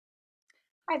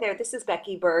Hi there, this is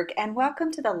Becky Berg, and welcome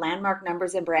to the Landmark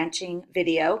Numbers and Branching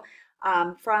video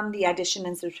from the Addition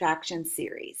and Subtraction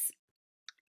series.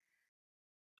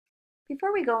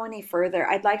 Before we go any further,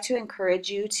 I'd like to encourage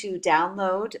you to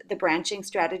download the Branching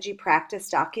Strategy Practice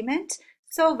document.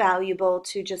 So valuable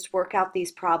to just work out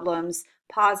these problems,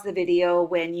 pause the video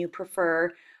when you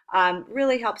prefer.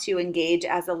 Really helps you engage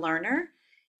as a learner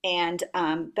and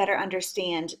better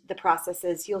understand the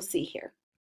processes you'll see here.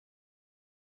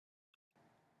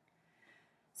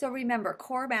 So remember,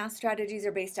 core math strategies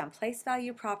are based on place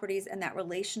value properties and that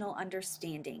relational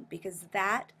understanding, because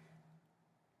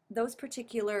those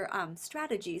particular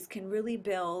strategies can really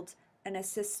build and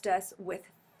assist us with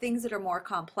things that are more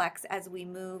complex as we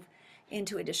move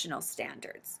into additional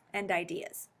standards and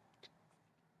ideas.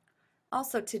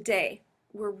 Also today,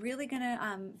 we're really going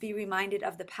to be reminded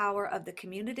of the power of the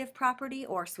commutative property,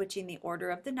 or switching the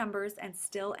order of the numbers and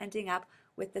still ending up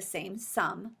with the same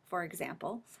sum, for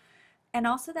example. And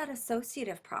also that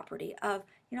associative property of,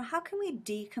 how can we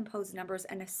decompose numbers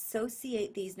and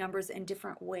associate these numbers in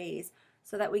different ways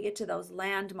so that we get to those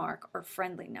landmark or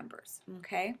friendly numbers,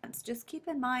 okay? Just keep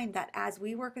in mind that as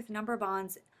we work with number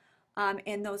bonds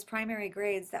in those primary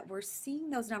grades, that we're seeing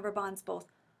those number bonds both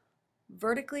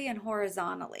vertically and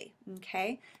horizontally,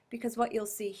 okay? Because what you'll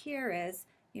see here is,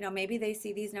 maybe they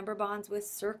see these number bonds with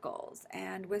circles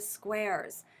and with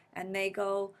squares, and they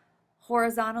go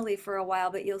horizontally for a while,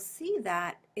 but you'll see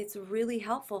that it's really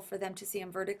helpful for them to see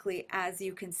them vertically. As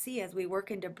you can see, as we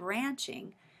work into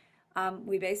branching,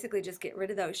 we basically just get rid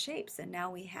of those shapes, and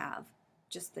now we have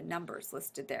just the numbers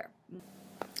listed there.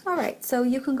 All right, so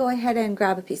you can go ahead and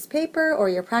grab a piece of paper or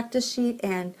your practice sheet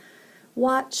and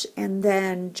watch, and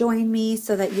then join me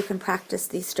so that you can practice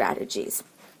these strategies.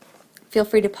 Feel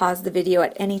free to pause the video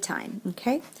at any time,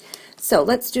 okay? So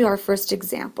let's do our first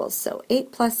example. So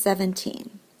 8 plus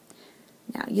 17.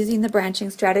 Now, using the branching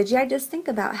strategy, I just think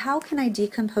about how can I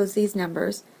decompose these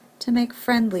numbers to make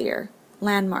friendlier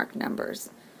landmark numbers.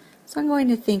 So I'm going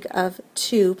to think of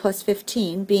 2 plus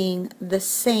 15 being the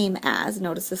same as,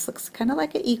 notice this looks kind of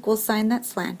like an equal sign that's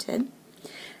slanted,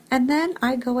 and then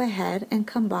I go ahead and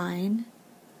combine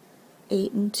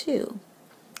 8 and 2.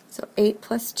 So 8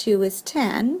 plus 2 is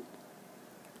 10,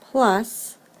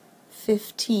 plus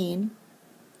 15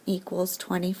 equals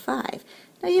 25.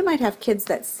 Now you might have kids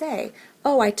that say,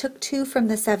 oh, I took 2 from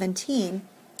the 17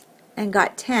 and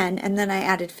got 10, and then I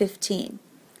added 15.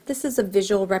 This is a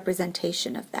visual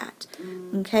representation of that.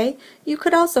 Okay? You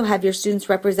could also have your students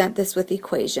represent this with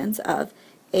equations of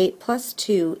 8 plus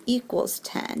 2 equals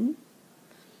 10,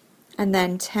 and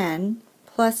then 10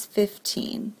 plus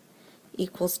 15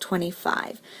 equals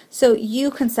 25. So you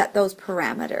can set those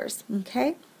parameters.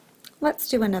 Okay? Let's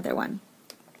do another one.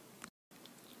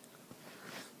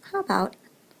 How about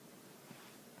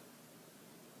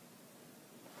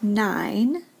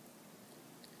 9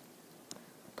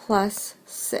 plus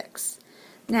 6.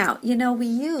 Now, we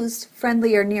used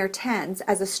friendly or near tens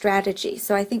as a strategy,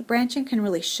 so I think branching can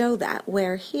really show that,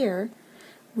 where here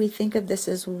we think of this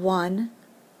as 1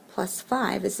 plus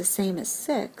 5 is the same as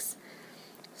 6.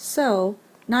 So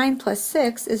 9 plus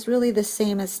 6 is really the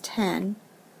same as 10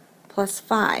 plus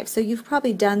 5. So you've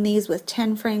probably done these with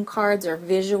 10 frame cards or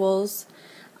visuals,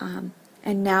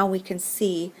 and now we can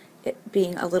see it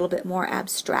being a little bit more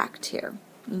abstract here.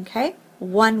 Okay?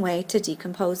 One way to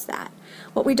decompose that.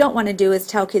 What we don't want to do is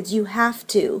tell kids you have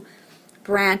to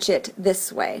branch it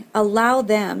this way. Allow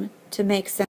them to make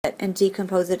sense of it and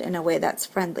decompose it in a way that's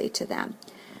friendly to them.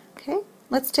 Okay?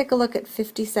 Let's take a look at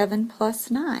 57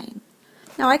 plus 9.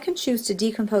 Now I can choose to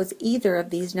decompose either of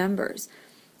these numbers,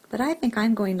 but I think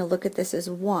I'm going to look at this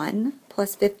as 1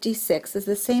 plus 56 is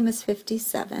the same as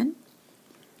 57.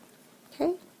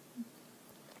 Okay?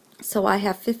 So I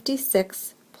have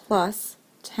 56 plus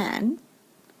 10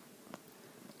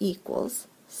 equals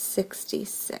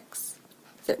 66.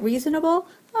 Is it reasonable?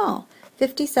 Oh,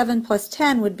 57 plus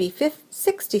 10 would be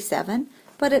 67,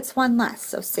 but it's one less,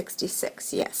 so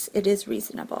 66. Yes, it is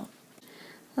reasonable.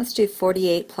 Let's do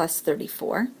 48 plus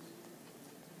 34.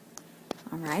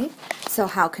 All right, so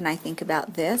how can I think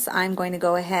about this? I'm going to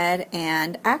go ahead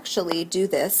and actually do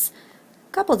this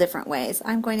a couple different ways.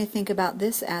 I'm going to think about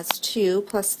this as 2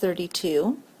 plus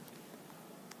 32.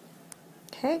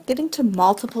 Okay, getting to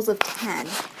multiples of 10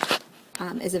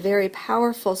 is a very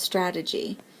powerful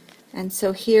strategy. And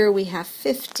so here we have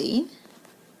 50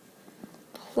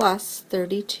 plus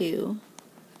 32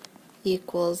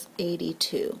 equals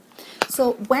 82.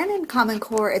 So when in Common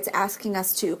Core it's asking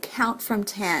us to count from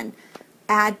 10,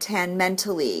 add 10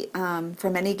 mentally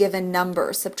from any given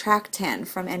number, subtract 10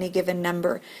 from any given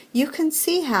number, you can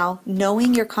see how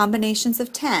knowing your combinations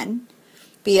of 10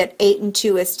 be it 8 and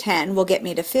 2 is 10, will get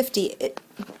me to 50.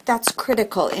 That's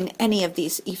critical in any of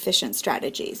these efficient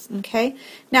strategies, okay?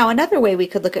 Now, another way we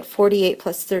could look at 48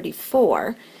 plus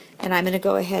 34, and I'm going to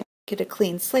go ahead and get a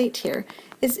clean slate here,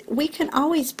 is we can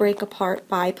always break apart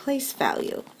by place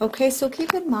value, okay? So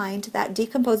keep in mind that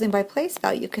decomposing by place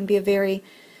value can be a very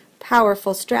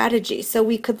powerful strategy. So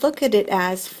we could look at it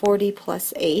as 40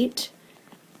 plus 8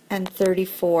 and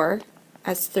 34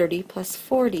 as 30 plus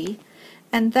 40,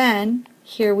 and then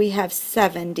here we have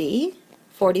 70.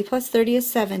 40 plus 30 is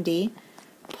 70,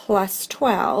 plus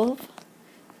 12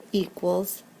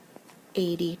 equals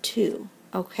 82,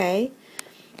 okay?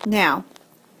 Now,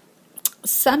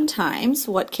 sometimes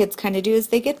what kids kind of do is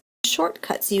they get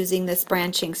shortcuts using this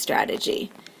branching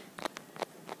strategy.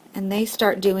 And they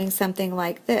start doing something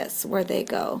like this, where they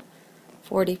go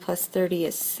 40 plus 30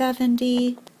 is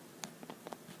 70,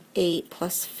 8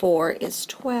 plus 4 is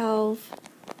 12,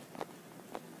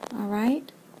 all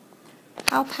right?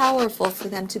 How powerful for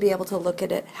them to be able to look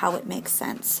at it, how it makes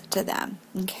sense to them,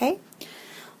 okay?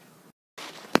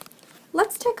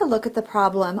 Let's take a look at the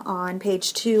problem on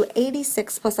page 2,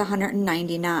 86 plus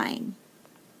 199.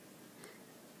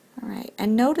 All right,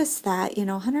 and notice that,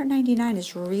 199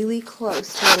 is really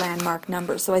close to a landmark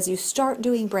number. So as you start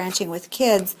doing branching with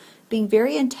kids, being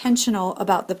very intentional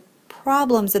about the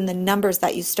problems and the numbers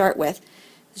that you start with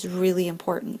is really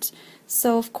important.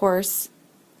 So of course,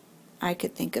 I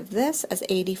could think of this as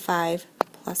 85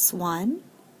 plus 1.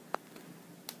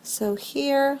 So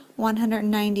here,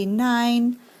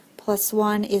 199 plus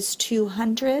 1 is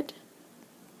 200,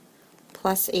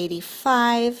 plus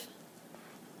 85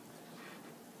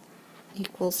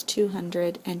 equals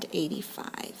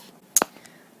 285.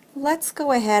 Let's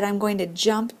go ahead. I'm going to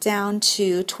jump down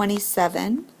to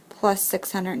 27 plus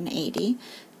 680.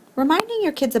 Reminding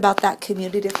your kids about that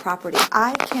commutative property.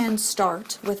 I can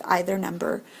start with either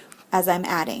number as I'm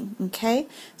adding, okay?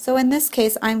 So in this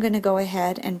case, I'm going to go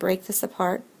ahead and break this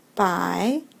apart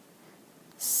by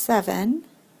 7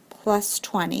 plus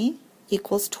 20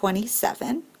 equals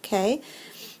 27, okay?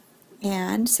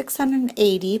 And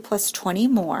 680 plus 20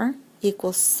 more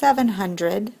equals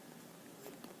 700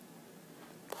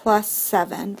 plus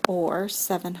 7, or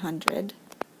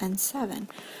 707.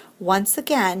 Once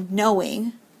again,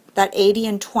 knowing that 80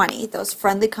 and 20, those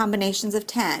friendly combinations of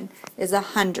 10, is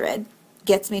 100,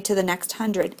 gets me to the next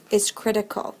 100, is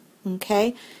critical,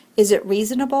 okay? Is it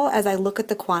reasonable as I look at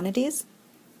the quantities?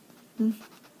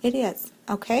 It is,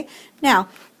 okay? Now,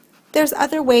 there's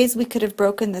other ways we could have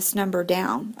broken this number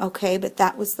down, okay? But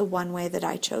that was the one way that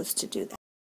I chose to do that.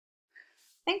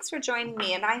 Thanks for joining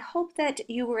me, and I hope that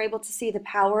you were able to see the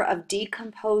power of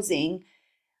decomposing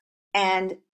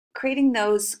and creating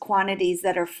those quantities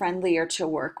that are friendlier to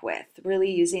work with,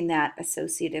 really using that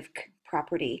associative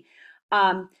property.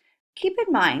 Keep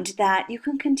in mind that you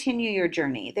can continue your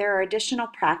journey. There are additional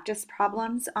practice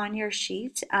problems on your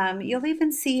sheet. You'll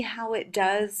even see how it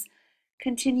does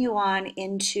continue on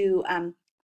into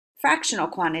fractional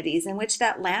quantities, in which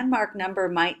that landmark number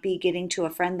might be getting to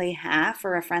a friendly half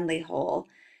or a friendly whole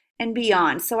and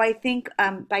beyond. So I think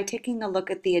by taking a look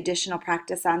at the additional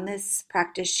practice on this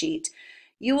practice sheet,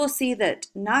 you will see that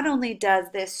not only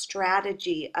does this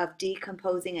strategy of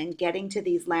decomposing and getting to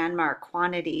these landmark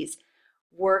quantities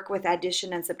work with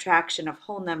addition and subtraction of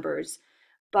whole numbers,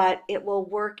 but it will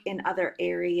work in other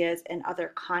areas and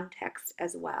other contexts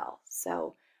as well.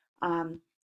 So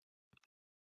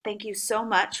thank you so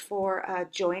much for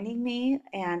joining me,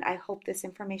 and I hope this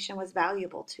information was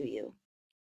valuable to you.